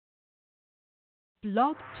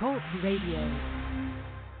Blog Talk Radio.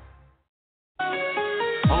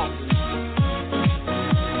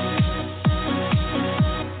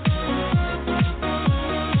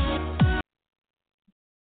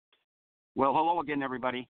 Well, hello again,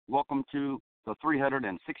 everybody. Welcome to the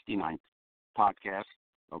 369th podcast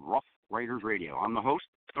of Rough Riders Radio. I'm the host,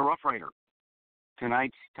 the Rough Rider.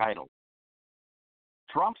 Tonight's title,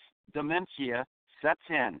 Trump's Dementia Sets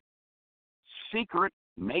In. Secret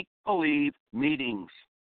Make-Believe Meetings,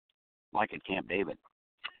 like at Camp David.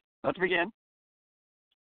 Let's begin.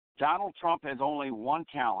 Donald Trump has only one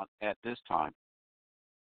talent at this time,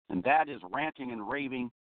 and that is ranting and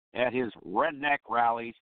raving at his redneck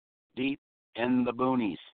rallies deep in the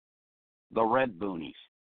boonies, the red boonies.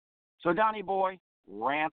 So, Donny Boy,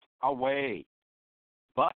 rant away.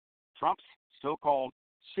 But Trump's so-called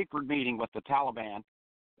secret meeting with the Taliban,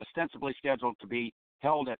 ostensibly scheduled to be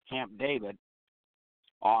held at Camp David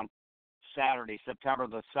on Saturday, September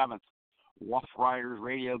the 7th, Rough Riders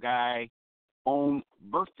radio guy own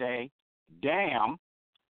birthday, damn,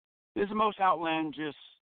 is the most outlandish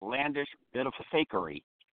bit of fakery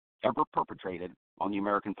ever perpetrated on the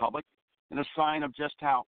American public, and a sign of just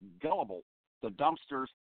how gullible the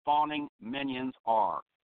dumpster's fawning minions are.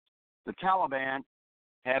 The Taliban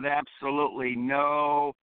had absolutely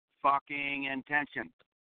no fucking intention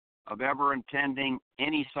of ever attending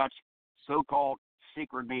any such so-called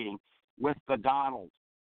secret meeting with the Donald,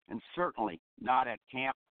 and certainly not at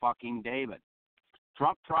Camp fucking David.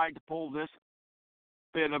 Trump tried to pull this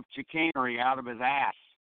bit of chicanery out of his ass,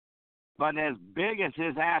 but as big as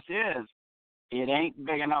his ass is, it ain't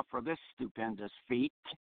big enough for this stupendous feat.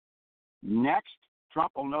 Next,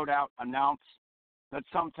 Trump will no doubt announce that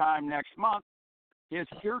sometime next month, his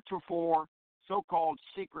heretofore so-called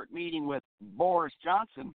secret meeting with Boris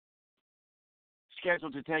Johnson,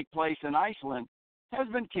 scheduled to take place in Iceland, has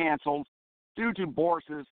been canceled due to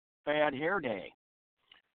Boris's bad hair day.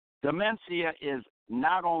 Dementia is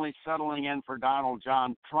not only settling in for Donald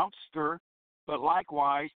John Trumpster, but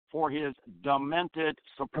likewise for his demented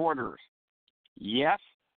supporters. Yes,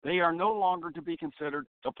 they are no longer to be considered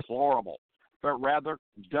deplorable, but rather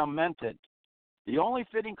demented, the only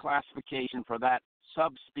fitting classification for that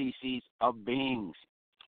subspecies of beings.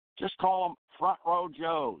 Just call them front row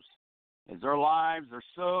Joes, as their lives are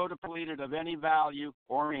so depleted of any value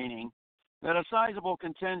or meaning that a sizable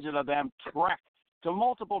contingent of them trek to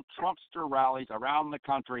multiple Trumpster rallies around the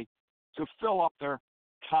country to fill up their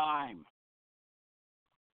time.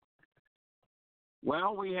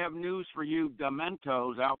 Well, we have news for you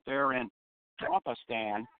dementos out there in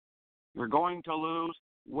Trumpistan. You're going to lose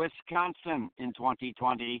Wisconsin in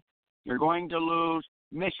 2020. You're going to lose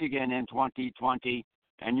Michigan in 2020.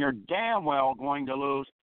 And you're damn well going to lose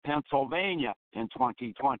Pennsylvania in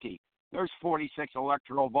 2020. There's 46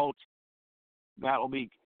 electoral votes that will be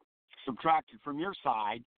subtracted from your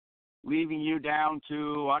side, leaving you down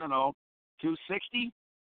to, 260?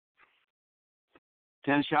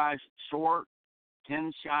 10 shy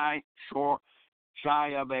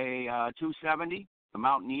of a 270, the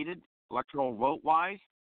amount needed electoral vote-wise.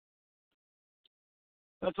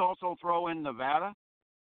 Let's also throw in Nevada,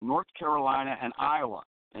 North Carolina, and Iowa.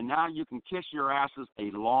 And now you can kiss your asses a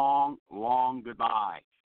long, long goodbye.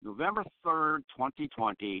 November 3rd,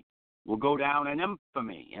 2020 will go down in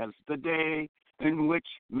infamy as the day in which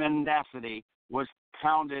mendacity was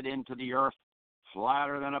pounded into the earth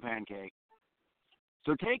flatter than a pancake.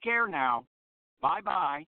 So take care now.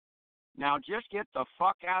 Bye-bye. Now just get the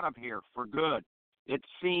fuck out of here for good. It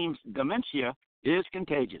seems dementia is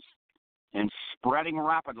contagious and spreading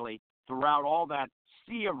rapidly throughout all that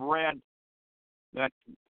sea of red that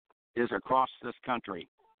is across this country.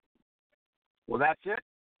 Well, that's it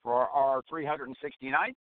for our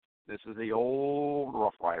 369th. This is the old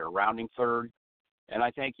Rough Rider, rounding third. And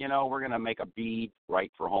I think, we're going to make a bead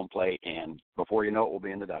right for home plate, and before you know it, we'll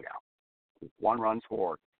be in the dugout. 1 run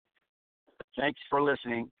scored. Thanks for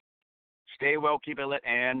listening. Stay well, keep it lit,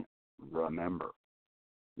 and remember,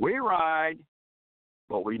 we ride,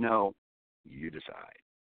 but we know you decide.